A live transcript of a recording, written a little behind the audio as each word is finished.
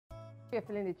You're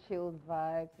feeling the chilled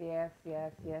vibe. Yes,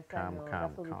 yes, yes. I Calm, know. calm,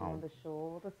 That's what we do on calm. the show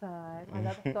all the time. And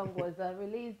that song was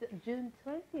released June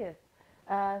 20th.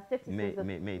 Safe to say, May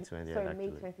 20th sorry, May actually.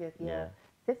 20th. Yeah. Yeah,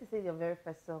 Safe to say, your very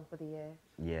first song for the year.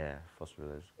 yeah, first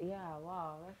release. Yeah.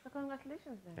 Wow. So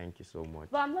congratulations, then. Thank you so much.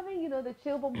 But I'm loving, the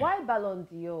chill. But why Ballon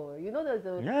d'Or? There's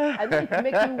a. I know it's Yeah.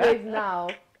 making waves now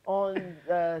on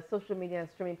social media and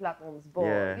streaming platforms. But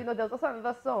Yeah. there's also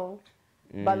another song,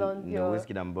 Ballon No, d'Or.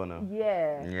 Whiskey and Bono.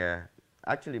 Yeah. Yeah.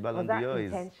 Actually, Was Ballon that d'Or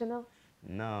is. intentional?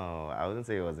 No, I wouldn't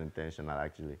say it was intentional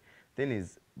actually. Thing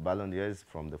is, Ballon d'Or is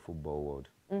from the football world.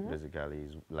 Basically,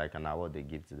 it's like an award they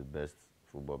give to the best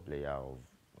football player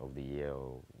of the year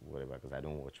or whatever. Because I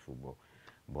don't watch football,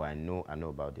 but I know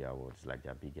about the award. It's like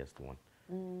their biggest one.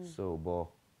 So, but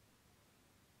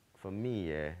for me,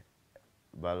 yeah,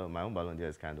 my own Ballon d'Or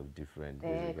is kind of different.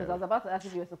 Because I was about to ask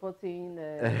if you were supporting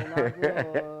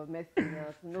Ronaldo or Messi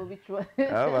now to know which one.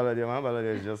 My own Ballon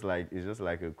d'Or is just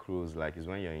like a cruise. Like it's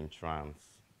when you're in trance.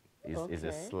 It's a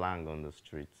Okay. slang on the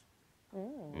street.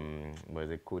 But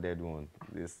it's a coded one.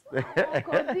 This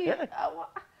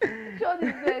Show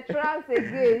this trance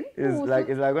again. it's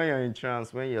like when you're in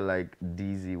trance, when you're like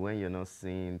dizzy, when you're not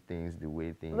seeing things the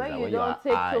way things When are, you when don't you're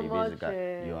take high, too much,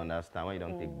 basically, you understand. When you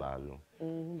don't take balloon.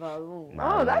 Balloon. Balloon.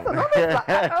 Oh, that's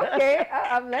another okay.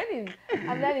 I'm learning.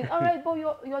 All right, but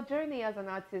your journey as an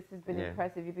artist has been Yeah.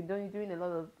 impressive. You've been doing a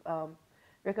lot of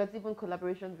records, even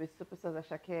collaborations with superstars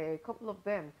Ashake, a couple of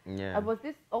them. Yeah. And was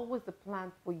this always the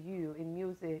plan for you in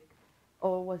music,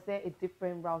 or was there a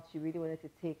different route you really wanted to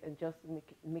take and just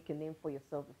make a name for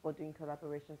yourself before doing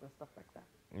collaborations and stuff like that?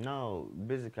 No,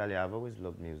 basically, I've always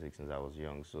loved music since I was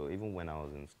young. So even when I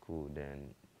was in school,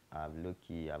 then I've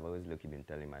always been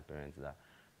telling my parents that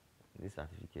this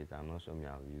certificate, I'm not sure me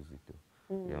I'll use it too.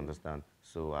 You understand?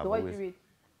 So I've So what did always, you read?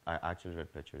 I actually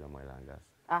read Petroleum Oil and Gas.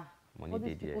 Ah, Money all these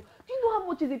did, people. yeah. Do you know how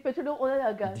much is in petroleum oil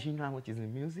and gas? Do you know how much is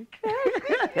in music? You know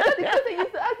the question you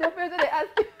used to ask your parents when they ask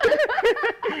you.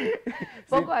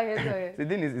 But go ahead, go ahead. The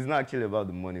thing is, it's not actually about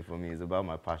the money for me. It's about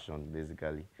my passion,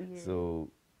 basically. Yeah. So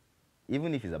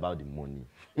even if it's about the money,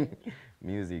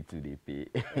 music too they pay.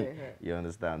 You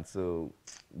understand? So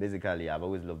basically, I've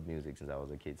always loved music since I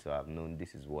was a kid. So I've known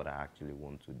this is what I actually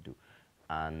want to do.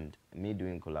 And me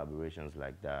doing collaborations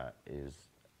like that is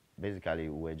basically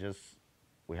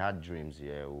we had dreams,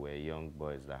 yeah. We were young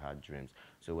boys that had dreams.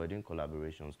 So we're doing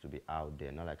collaborations to be out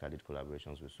there. Not like I did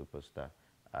collaborations with Superstar.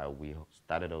 We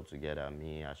started all together,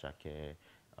 me, Ashake,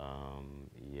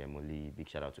 Yemoli. Big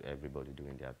shout out to everybody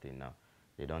doing their thing now.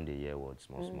 They done the year word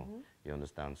small. You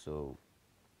understand? So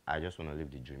I just want to live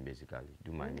the dream, basically.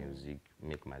 Do my music,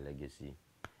 make my legacy,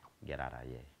 get out of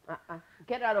here.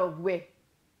 Get out of where?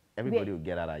 Everybody will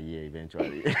get out of here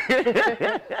eventually.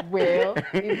 Well,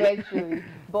 eventually.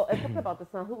 But talking about the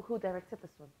song, who directed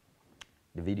this one?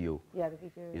 The video. Yeah, the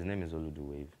video. His name is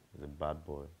Oluduwave. He's a bad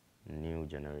boy. New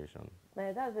generation.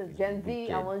 Man, that's a Gen Z.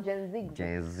 wicked. I want Gen Z.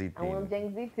 Gen Z I want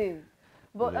thing. Gen Z thing.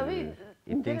 But I mean,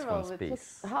 It in thinks general, from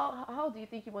space. how do you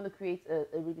think you want to create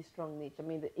a really strong niche? I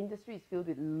mean, the industry is filled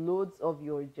with loads of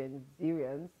your Gen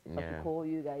Zerians, if I Yeah. could call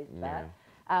you guys that,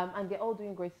 Yeah. and they're all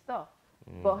doing great stuff.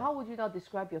 But how would you now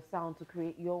describe your sound to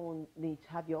create your own niche,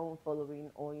 have your own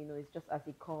following, or it's just as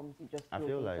it comes, you just throw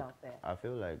things out there? I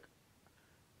feel like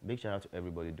big shout out to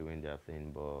everybody doing their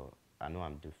thing, but I know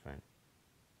I'm different.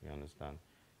 You understand?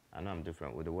 I know I'm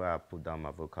different with the way I put down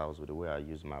my vocals, with the way I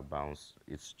use my bounce.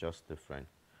 It's just different.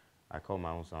 I call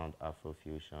my own sound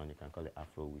Afro-Fusion. You can call it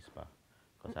Afro-Whisper,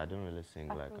 because I don't really sing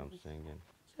like I'm singing.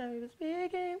 So you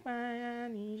speaking my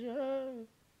Anisha.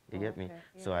 You get me? Okay,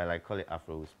 yeah. So I call it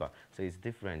Afro-Whisper. So it's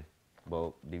different,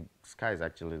 but the sky is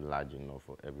actually large enough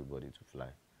for everybody to fly.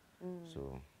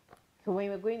 So when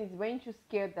you were going, weren't you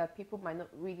scared that people might not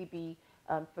really be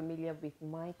familiar with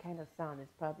my kind of sound?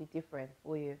 It's probably different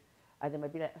for you. And they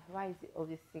might be like, why is he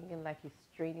always singing like he's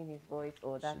straining his voice,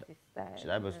 or that's his style? should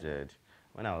I bust your head?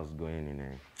 When I was going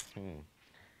in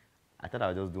I thought I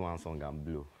would just do one song and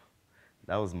blow.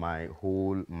 That was my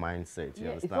whole mindset, you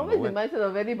Yeah, understand? it's always the mindset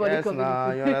of anybody Yes, coming nah,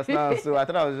 into you understand? So I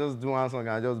thought I was just doing one song and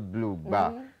I just blew.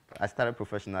 Bah. I started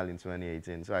professional in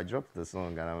 2018, so I dropped the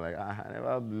song and I'm like, I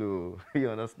never blew. You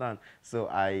understand? So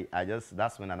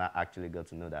that's when I actually got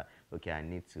to know that, okay, I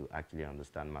need to actually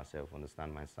understand myself,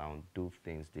 understand my sound, do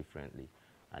things differently.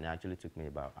 And it actually took me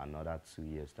about another 2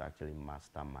 years to actually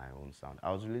master my own sound.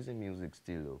 I was releasing music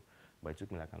still, though, but it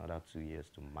took me like another 2 years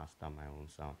to master my own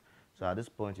sound. So at this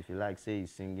point, if you like, say you're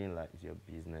singing like it's your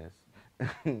business,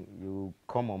 you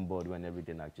come on board when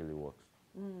everything actually works.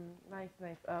 Nice.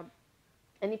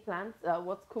 Any plans?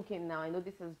 What's cooking now? I know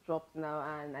this has dropped now,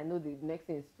 and I know the next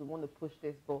thing is to want to push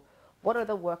this, but what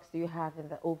other works do you have in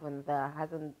the oven that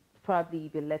hasn't probably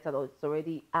been let out or it's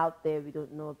already out there we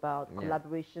don't know about,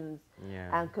 collaborations,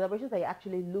 and collaborations that you're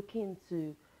actually looking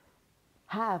to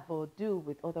have or do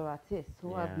with other artists?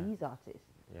 Who are these artists?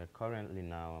 Yeah, currently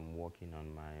now I'm working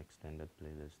on my extended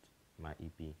playlist, my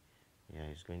EP. Yeah,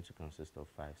 it's going to consist of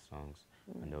 5 songs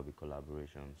and there'll be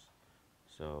collaborations.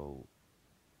 So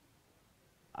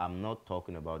I'm not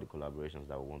talking about the collaborations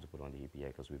that we want to put on the EP yet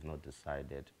because we've not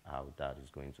decided how that is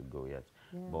going to go yet.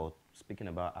 But speaking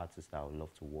about artists that I would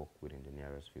love to work with in the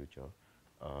nearest future,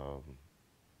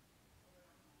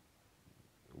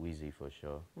 Wheezy for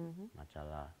sure,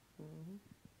 Machala,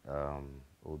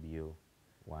 Obio,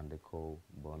 Wandeko,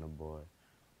 Burna Boy,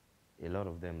 a lot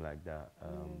of them like that.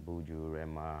 Buju,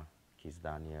 Rema, Kiss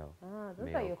Daniel. Ah,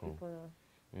 those are your people now.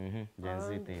 Gen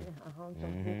Z thing.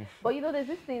 But you know, there's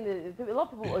this thing that a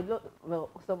lot of people, well,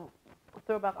 some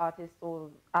throwback artists or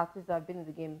artists that have been in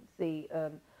the game say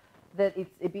that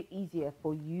it's a bit easier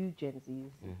for you Gen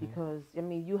Zs because, I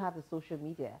mean, you have the social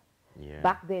media.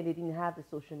 Back then, they didn't have the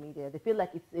social media. They feel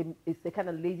like it's a kind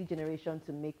of lazy generation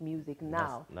to make music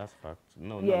now. That's fact.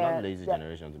 No, not lazy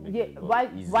generation to make music.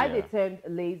 Why they turned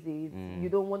lazy is you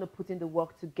don't want to put in the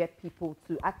work to get people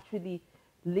to actually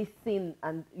listen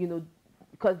and, you know,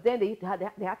 because then they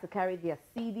had to carry their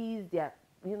CDs, their,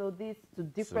 you know, this to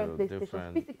different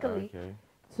PlayStations physically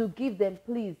to give them,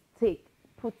 please take,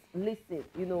 put, listen,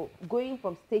 you know, going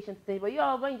from station to station.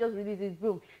 But when you just release this,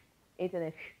 boom,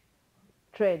 internet,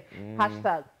 trend,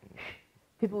 hashtag,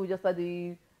 people will just start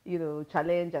doing, you know,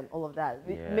 challenge and all of that.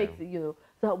 It makes it, you know.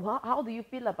 So how do you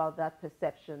feel about that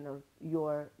perception of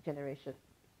your generation?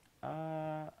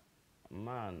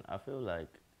 Man, I feel like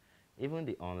even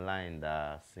the online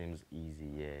that seems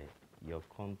easy, your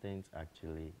content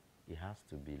actually, it has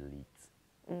to be lit.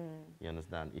 You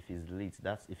understand? If it's lit,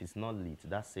 if it's not lit,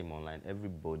 that same online,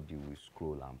 everybody will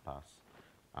scroll and pass,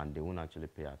 and they won't actually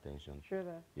pay attention. Sure.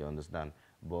 You understand?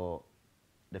 But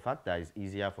the fact that it's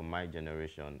easier for my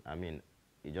generation, I mean,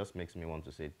 it just makes me want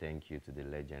to say thank you to the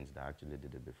legends that actually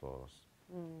did it before us.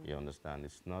 You understand?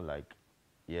 It's not like,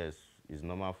 yes, it's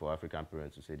normal for African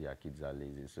parents to say their kids are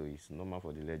lazy. So it's normal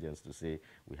for the legends to say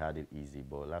we had it easy.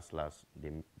 But last,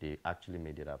 they actually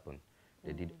made it happen.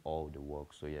 They did all the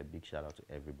work. So yeah, big shout out to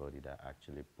everybody that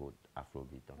actually put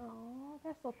Afrobeat on. Oh,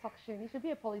 that's so touching. You should be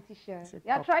a politician.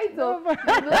 Yeah, try to.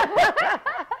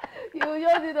 You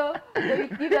just, you know, you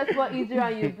give us more easier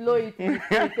and you blow it. You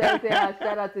say,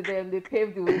 shout out to them. They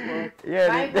paved the way for us. Yeah,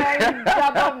 my guys,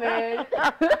 man.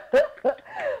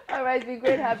 All right, it's been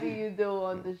great having you though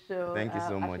on the show. Thank you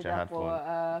so much. I had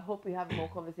fun. Hope we have more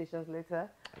conversations later.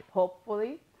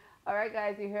 Hopefully. All right,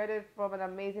 guys, you heard it from an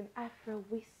amazing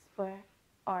Afro-Whisper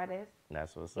artist.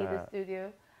 That's what's in the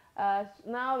studio.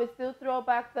 Now it's still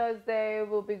Throwback Thursday.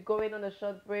 We'll be going on a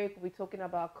short break. We'll be talking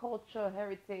about culture,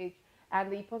 heritage,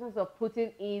 and the importance of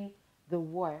putting in the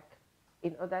work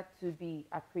in order to be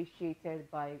appreciated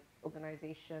by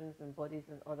organizations and bodies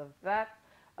and all of that.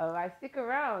 All right, stick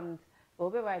around. We'll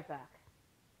be right back.